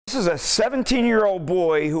This is a 17-year-old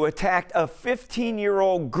boy who attacked a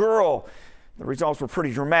 15-year-old girl. The results were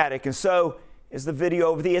pretty dramatic, and so is the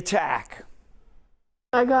video of the attack.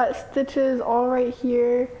 I got stitches all right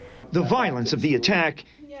here. The violence of the attack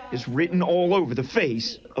is written all over the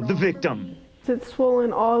face of the victim. It's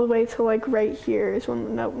swollen all the way to like right here is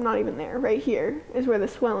when, no, not even there, right here is where the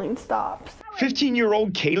swelling stops.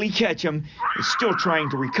 15-year-old Kaylee Ketchum is still trying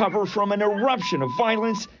to recover from an eruption of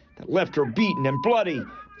violence that left her beaten and bloody,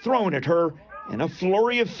 thrown at her in a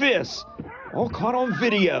flurry of fists, all caught on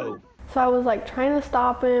video. So I was like trying to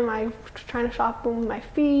stop him, I was trying to stop him with my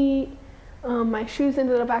feet. My shoes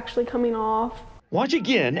ended up actually coming off. Watch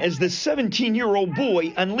again as the 17-year-old boy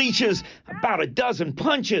unleashes about a dozen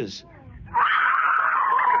punches.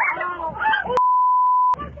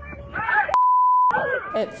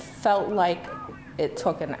 It felt like it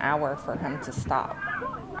took an hour for him to stop.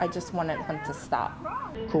 I just wanted him to stop.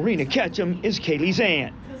 Karina Ketchum is Kaylee's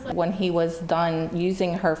aunt. When he was done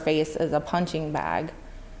using her face as a punching bag,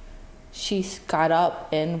 she got up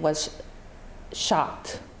and was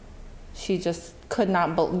shocked. She just could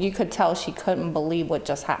not, you could tell she couldn't believe what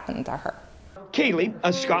just happened to her. Kaylee,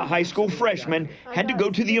 a Scott High School freshman, had to go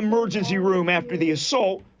to the emergency room after the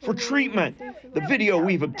assault for treatment. The video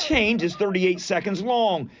we've obtained is 38 seconds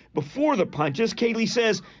long. Before the punches, Kaylee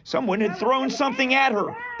says someone had thrown something at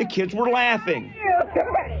her. The kids were laughing.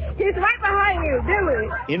 He's right behind you, do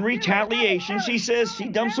it. In retaliation, she says she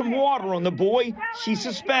dumped some water on the boy she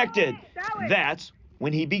suspected. That's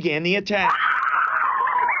when he began the attack.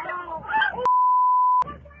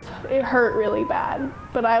 It hurt really bad,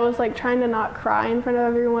 but I was like trying to not cry in front of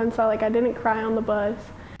everyone, so like I didn't cry on the bus.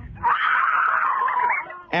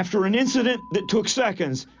 After an incident that took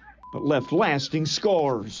seconds, but left lasting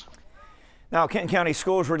scars. Now, Kenton County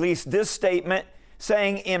Schools released this statement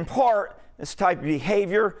saying, in part, this type of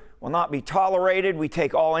behavior will not be tolerated. We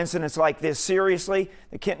take all incidents like this seriously.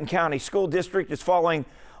 The Kenton County School District is following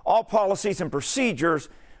all policies and procedures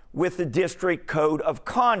with the District Code of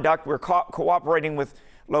Conduct. We're cooperating with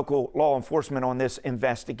local law enforcement on this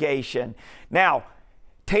investigation. Now,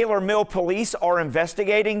 Taylor Mill Police are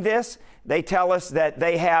investigating this. They tell us that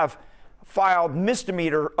they have filed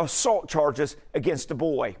misdemeanor assault charges against the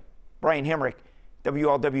boy. Brian Hemrick,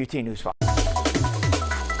 WLWT News 5.